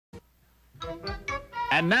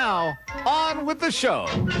And now, on with the show.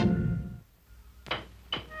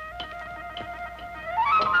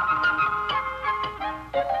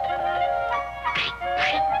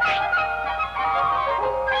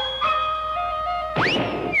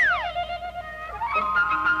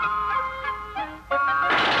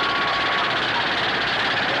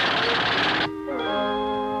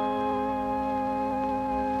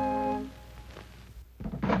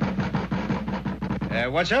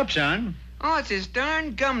 What's up, son? Oh, it's this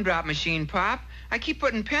darn gumdrop machine, Pop. I keep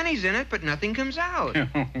putting pennies in it, but nothing comes out.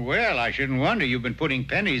 Well, I shouldn't wonder you've been putting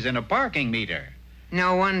pennies in a parking meter.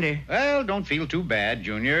 No wonder. Well, don't feel too bad,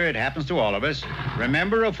 Junior. It happens to all of us.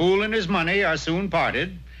 Remember, a fool and his money are soon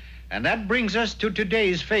parted. And that brings us to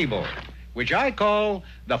today's fable, which I call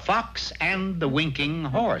The Fox and the Winking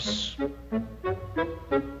Horse.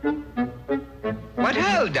 What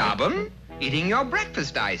ho, Dobbin? Eating your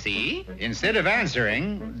breakfast, I see. Instead of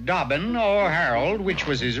answering, Dobbin, or Harold, which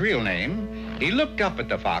was his real name, he looked up at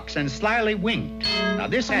the fox and slyly winked. Now,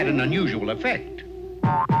 this had an unusual effect.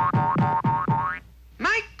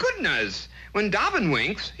 My goodness! When Dobbin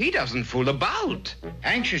winks, he doesn't fool about.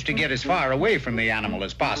 Anxious to get as far away from the animal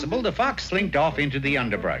as possible, the fox slinked off into the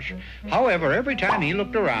underbrush. However, every time he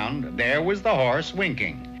looked around, there was the horse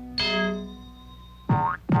winking.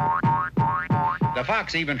 The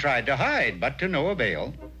fox even tried to hide, but to no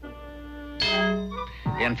avail.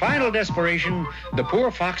 In final desperation, the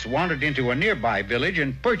poor fox wandered into a nearby village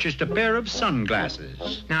and purchased a pair of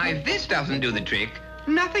sunglasses. Now, if this doesn't do the trick,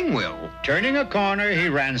 nothing will. Turning a corner, he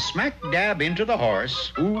ran smack dab into the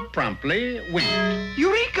horse, who promptly winked.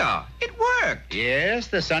 Eureka! It worked! Yes,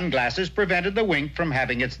 the sunglasses prevented the wink from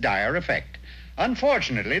having its dire effect.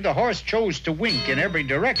 Unfortunately, the horse chose to wink in every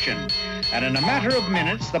direction, and in a matter of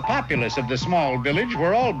minutes, the populace of the small village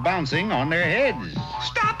were all bouncing on their heads.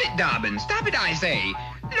 Stop it, Dobbin! Stop it, I say!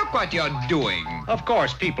 Look what you're doing. Of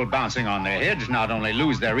course, people bouncing on their heads not only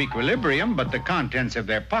lose their equilibrium, but the contents of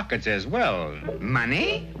their pockets as well.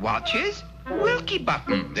 Money? Watches? Wilkie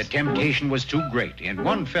buttons. The temptation was too great. In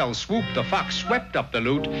one fell swoop, the fox swept up the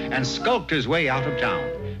loot and skulked his way out of town.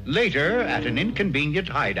 Later, at an inconvenient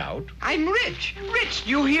hideout... I'm rich! Rich,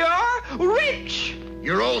 you hear? Rich!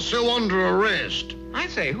 You're also under arrest. I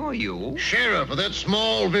say, who are you? Sheriff of that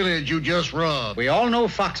small village you just robbed. We all know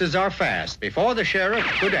foxes are fast. Before the sheriff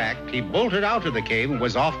could act, he bolted out of the cave and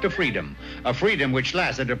was off to freedom. A freedom which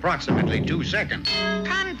lasted approximately 2 seconds.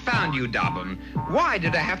 Confound you, Dobbin. Why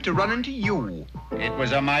did I have to run into you? It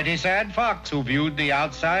was a mighty sad fox who viewed the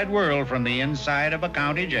outside world from the inside of a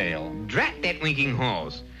county jail. Drat that winking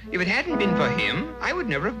horse. If it hadn't been for him, I would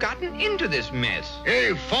never have gotten into this mess.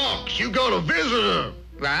 Hey, Fox, you got a visitor.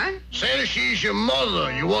 What? Says she's your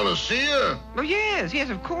mother. You want to see her? Oh, yes,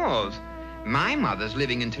 of course. My mother's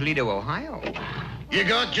living in Toledo, Ohio. You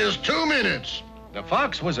got just 2 minutes. The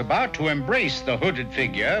fox was about to embrace the hooded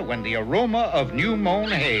figure when the aroma of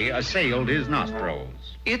new-mown hay assailed his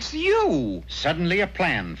nostrils. It's you! Suddenly a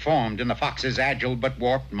plan formed in the fox's agile but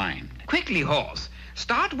warped mind. Quickly, horse.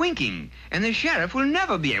 Start winking, and the sheriff will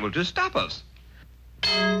never be able to stop us.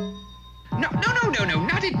 No,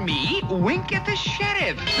 not at me. Wink at the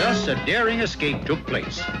sheriff. Thus, a daring escape took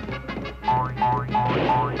place.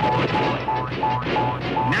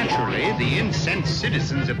 Naturally, the incensed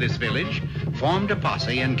citizens of this village formed a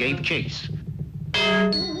posse and gave chase,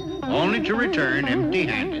 only to return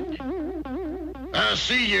empty-handed. I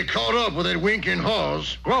see you caught up with that winking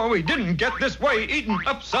horse. Well, we didn't get this way eaten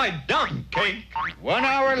upside-down cake. 1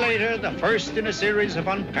 hour later, the first in a series of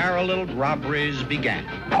unparalleled robberies began.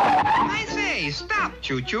 I say, stop,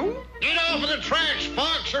 Choo-Choo. Get off of the tracks,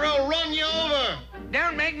 Fox, or I'll run you over.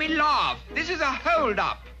 Don't make me laugh. This is a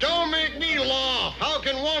hold-up. Don't make me laugh. How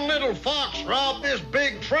can one little fox rob this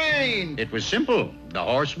big train? It was simple. The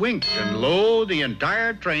horse winked, and lo, the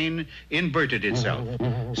entire train inverted itself,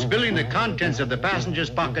 spilling the contents of the passengers'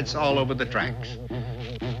 pockets all over the tracks.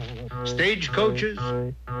 Stagecoaches,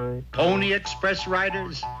 pony express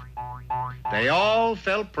riders, they all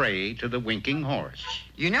fell prey to the winking horse.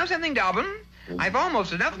 You know something, Dobbin? I've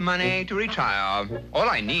almost enough money to retire. All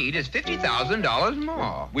I need is $50,000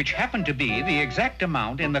 more. Which happened to be the exact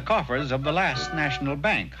amount in the coffers of the last national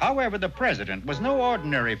bank. However, the president was no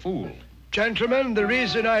ordinary fool. Gentlemen, the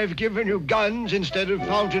reason I've given you guns instead of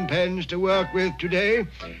fountain pens to work with today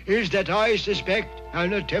is that I suspect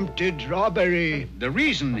an attempted robbery. The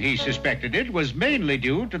reason he suspected it was mainly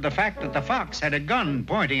due to the fact that the fox had a gun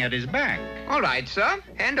pointing at his back. All right, sir.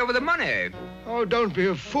 Hand over the money. Oh, don't be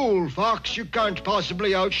a fool, Fox. You can't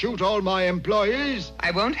possibly outshoot all my employees.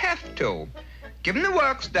 I won't have to. Give him the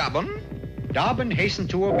works, Dobbin. Dobbin hastened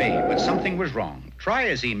to obey, but something was wrong. Try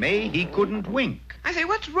as he may, he couldn't wink. I say,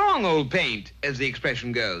 what's wrong, old paint, as the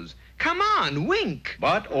expression goes? Come on, wink.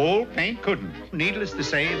 But old Paint couldn't. Needless to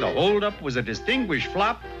say, the holdup was a distinguished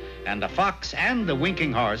flop, and the fox and the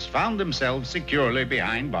winking horse found themselves securely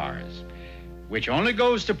behind bars. Which only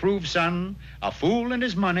goes to prove, son, a fool and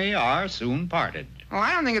his money are soon parted. Oh,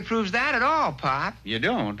 I don't think it proves that at all, Pop. You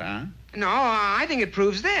don't, huh? No, I think it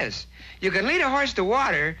proves this. You can lead a horse to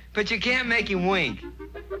water, but you can't make him wink.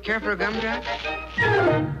 Care for a gumdrop?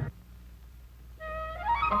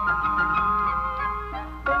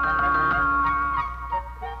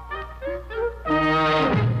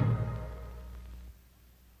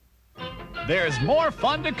 There's more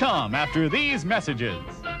fun to come after these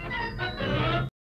messages.